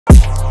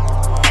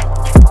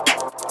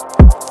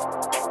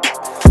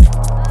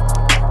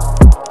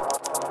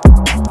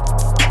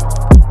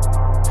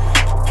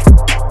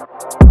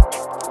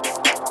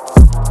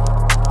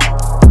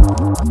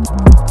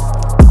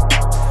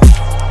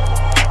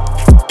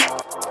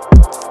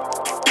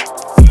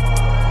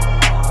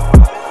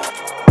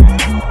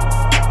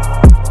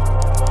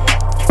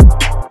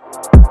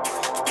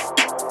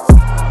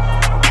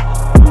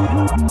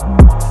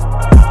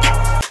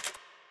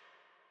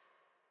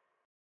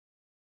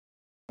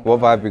What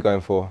vibe are we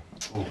going for?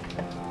 Ooh.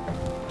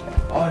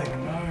 I don't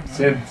even know.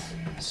 Synths.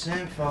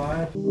 Synth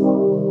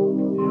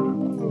vibe.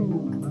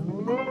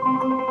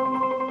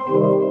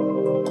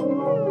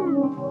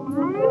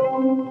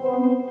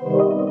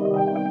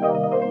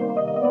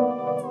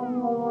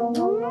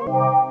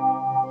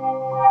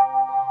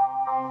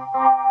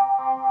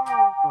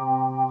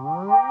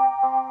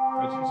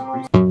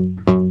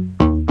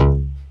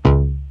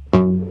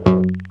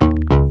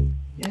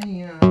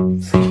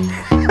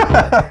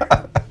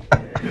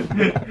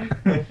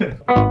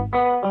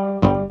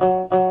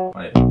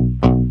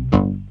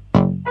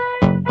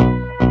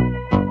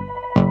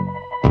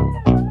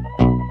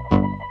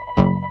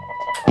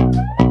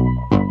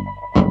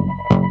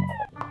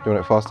 Do you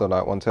want it faster,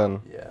 like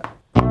 110?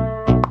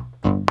 Yeah.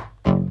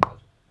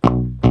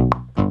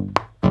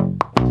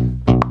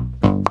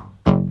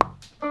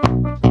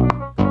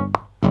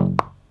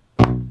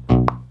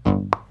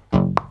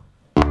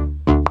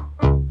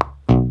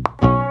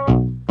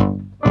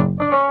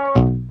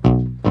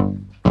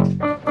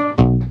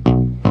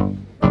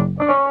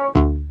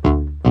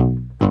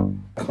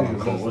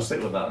 Cool, we'll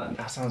stick with that then.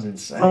 That sounds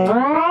insane.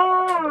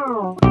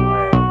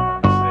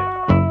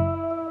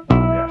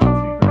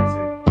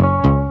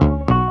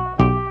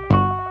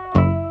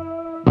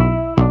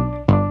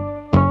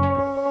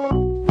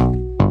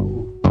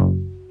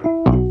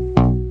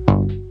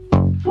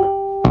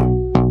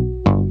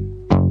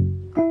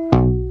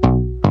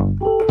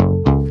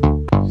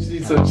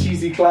 Some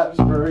cheesy claps,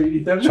 bro.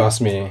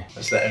 Trust me.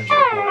 That's the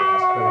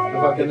MJ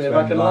recording. If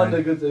I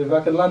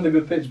can land a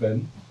good pitch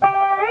bend.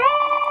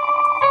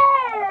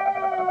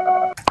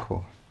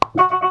 Cool.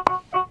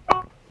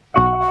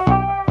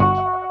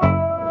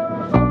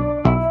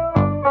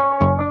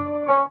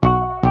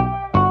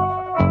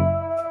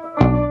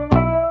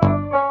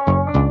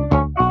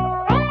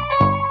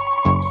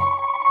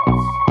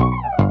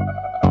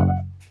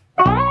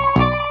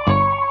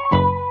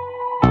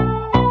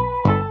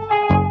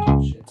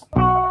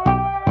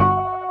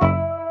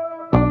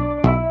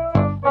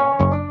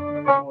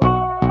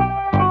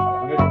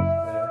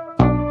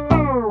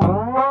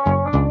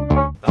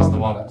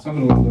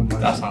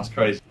 That sounds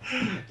crazy.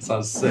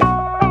 Sounds sick.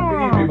 You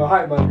need to be my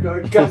height, man.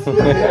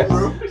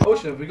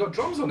 Ocean, have we got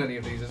drums on any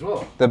of these as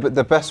well?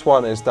 The best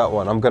one is that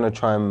one. I'm gonna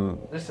try and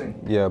This thing?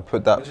 yeah,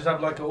 put We that. just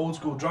have like an old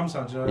school drum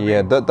sound, you know what I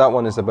Yeah, mean? that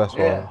one is the best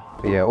Yeah. one.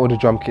 But yeah, all the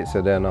drum kits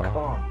are there now. Come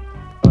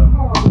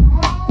on.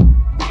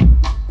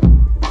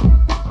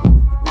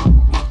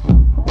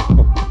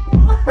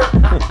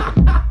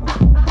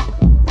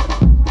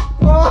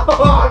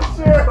 Oh,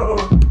 chill!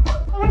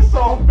 I'm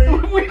so big.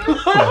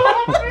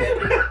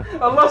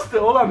 I lost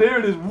it. All I'm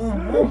hearing is woo,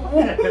 woo,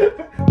 woo.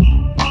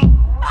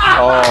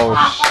 Oh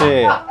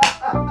shit!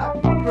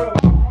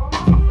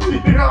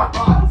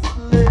 That's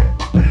lit.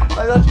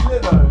 That's actually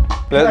lit though.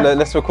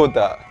 Let's record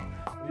that.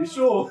 Are you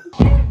sure?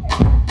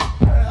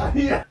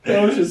 Yeah.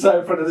 I was just sat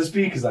in front of the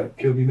speakers like,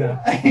 kill me now.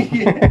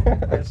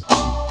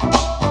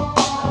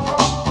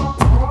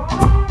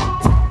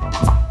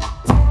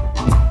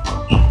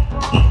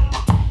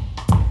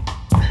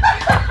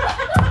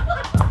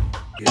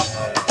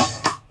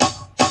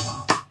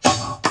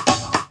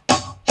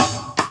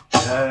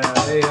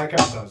 Hey, that kind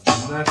of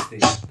sounds nasty.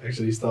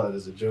 Actually started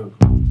as a joke.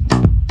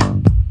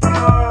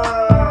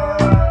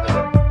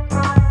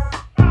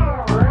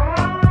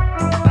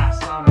 That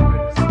sounded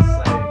good, it's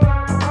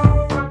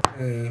insane.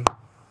 Yeah.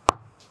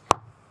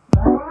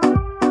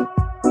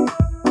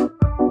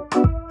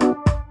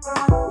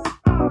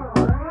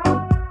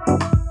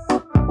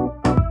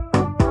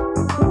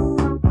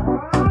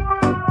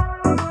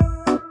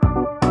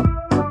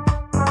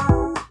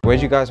 Where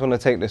do you guys want to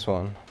take this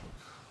one?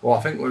 Well,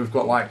 I think we've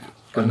got like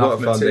We've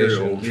enough got a material.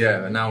 foundation.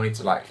 Yeah, and now we need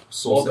to like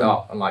source it Modern.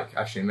 out and like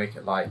actually make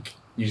it like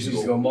You just need to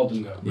usable. go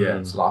modern now.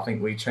 Yeah, so like, I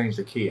think we changed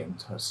the key and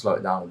to slow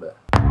it down a bit.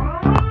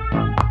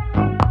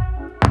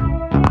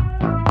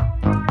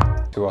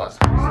 To us.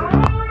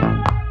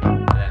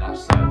 And then I'll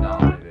slow it down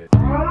maybe.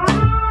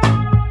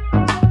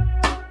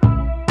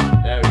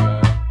 There we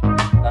go.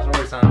 That's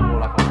already sounding more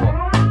like a pop.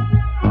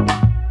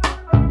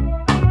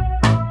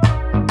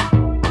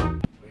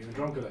 Your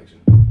drum collection.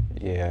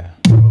 Yeah,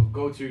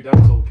 Go-to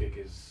dancehall kick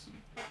is.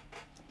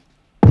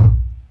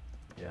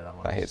 Yeah, that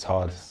one. that hits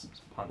hard. It's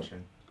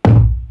punching.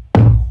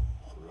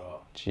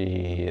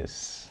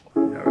 Jeez.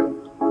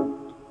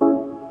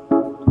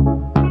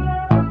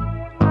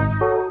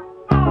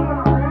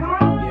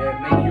 Yeah,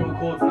 make your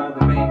chords now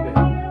the main bit.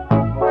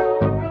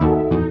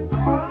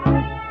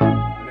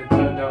 And then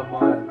turn down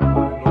my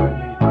annoying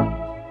lead.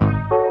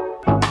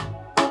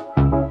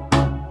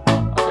 I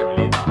don't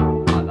really need that.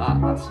 Like that.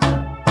 That's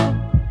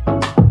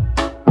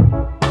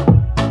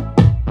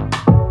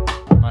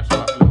Imagine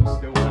like a little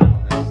still hand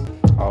on this.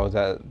 Oh,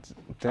 that.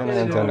 Dun,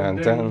 dun, dun, dun,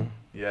 dun.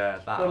 Yeah,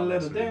 that Got a one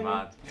little is really ding.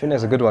 mad. I think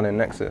there's a good one in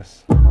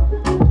Nexus.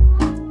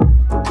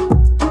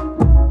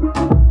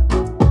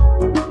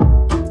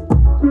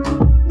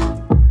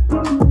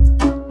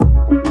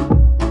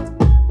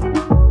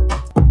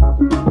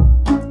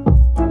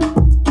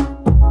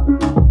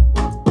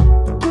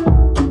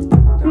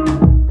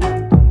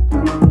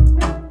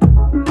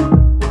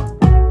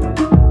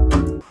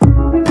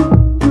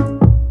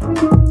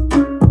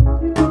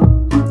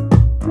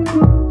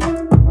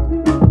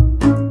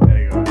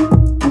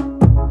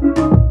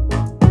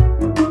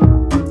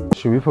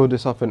 record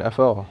this up in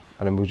FL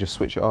and then we'll just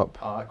switch it up.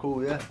 Alright,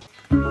 cool, yeah.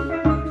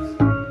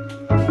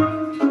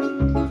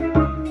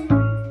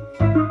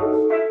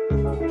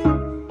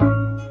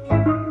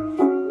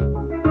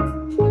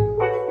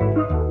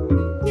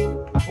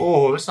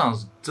 Oh, this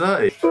sounds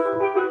dirty.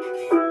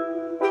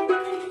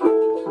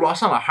 Bro, I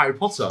sound like Harry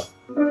Potter.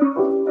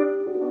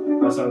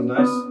 That sounds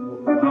nice.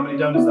 How many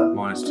down is that?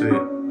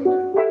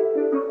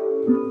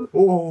 -2.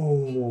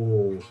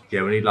 Oh,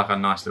 yeah, we need like a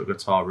nice little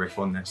guitar riff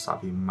on this.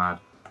 That'd be mad.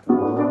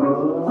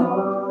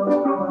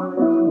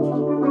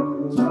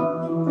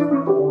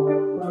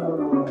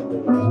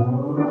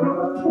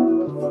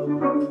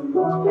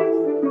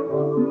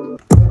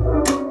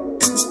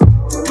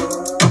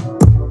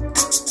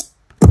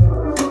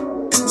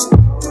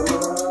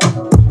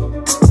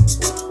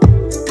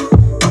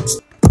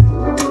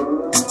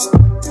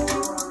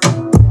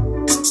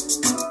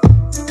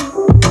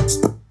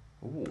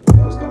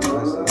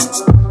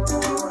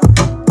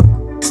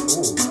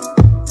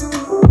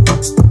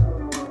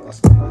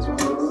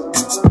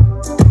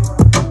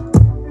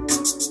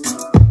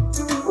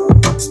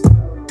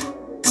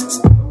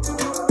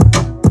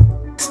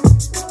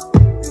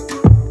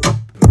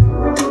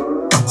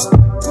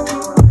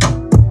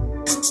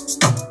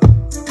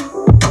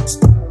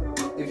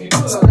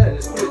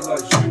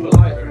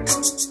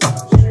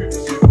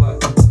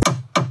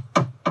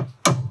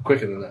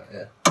 Quicker than that,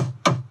 yeah.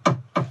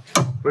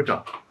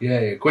 Quicker?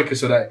 Yeah, quicker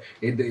so that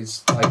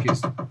it's like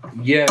it's,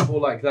 yeah, more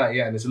like that,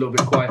 yeah, and it's a little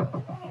bit quieter.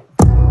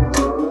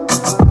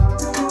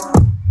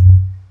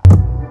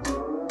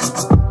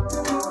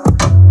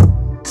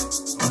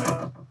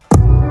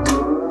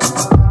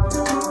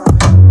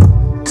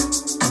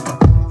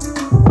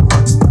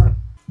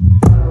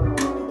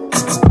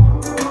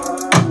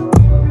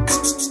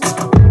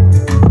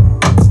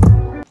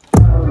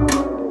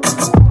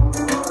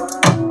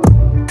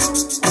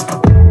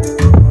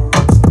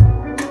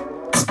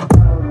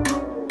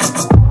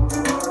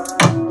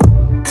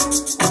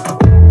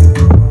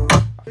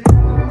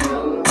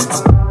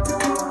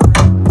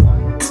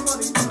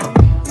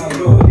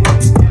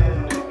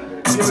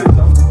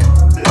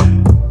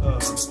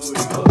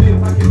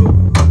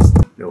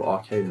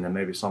 Arcade and then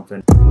maybe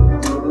something.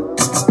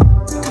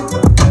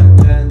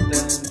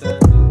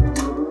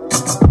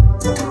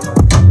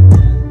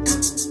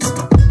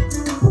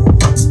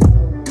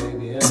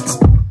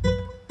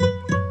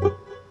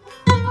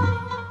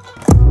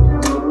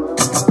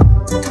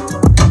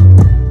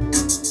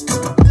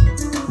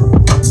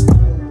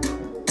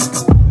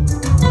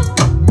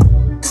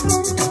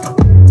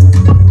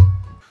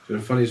 So the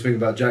funniest thing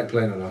about Jack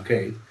playing on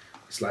arcade,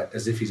 it's like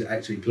as if he's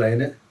actually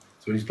playing it.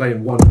 So when he's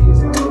playing one,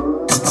 he's like.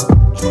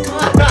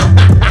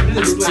 And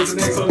then he plays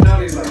the next one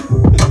down, he's like.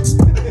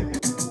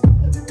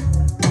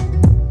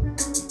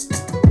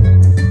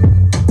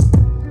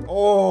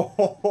 Oh!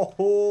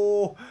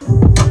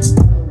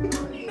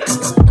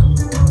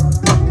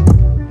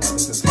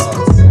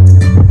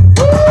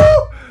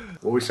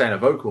 What are we saying? A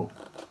vocal?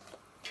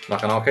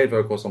 Like an arcade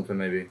vocal or something,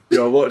 maybe?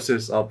 Yo, watch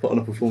this. I'll put on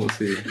a performance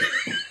for you.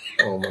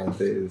 Oh my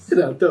days.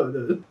 No,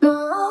 don't.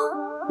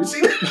 You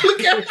see that?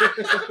 Look at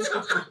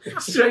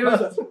it. Straight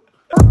up.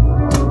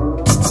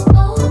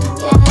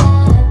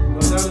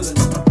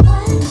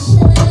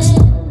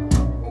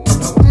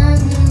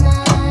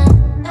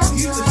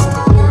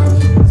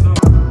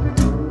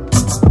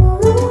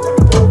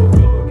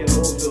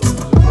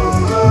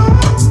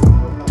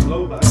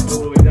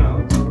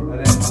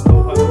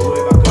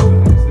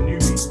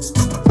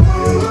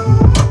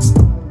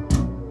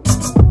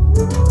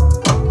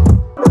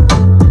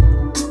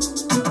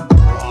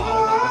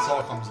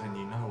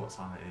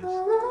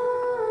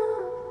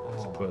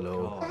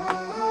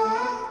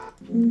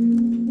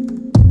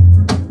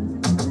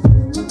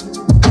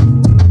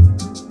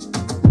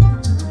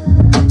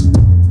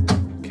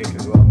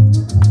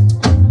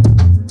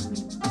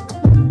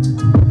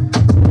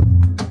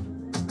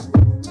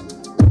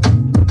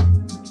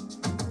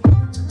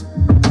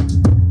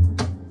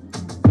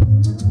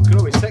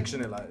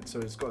 So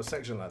it's got a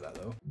section like that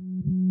though.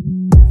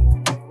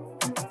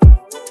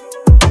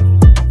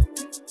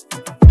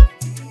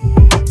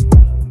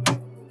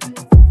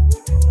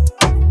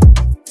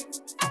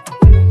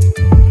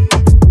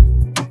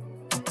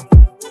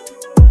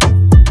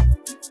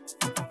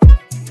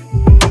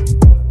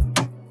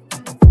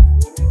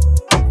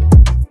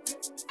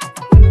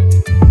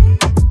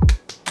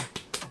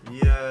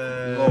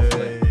 Yay!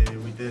 Lovely.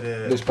 We did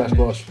it. This past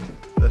boss.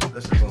 This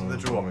is the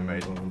draw we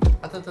made.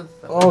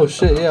 Oh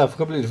shit, yeah, I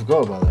completely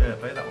forgot about that. Yeah,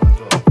 play that one.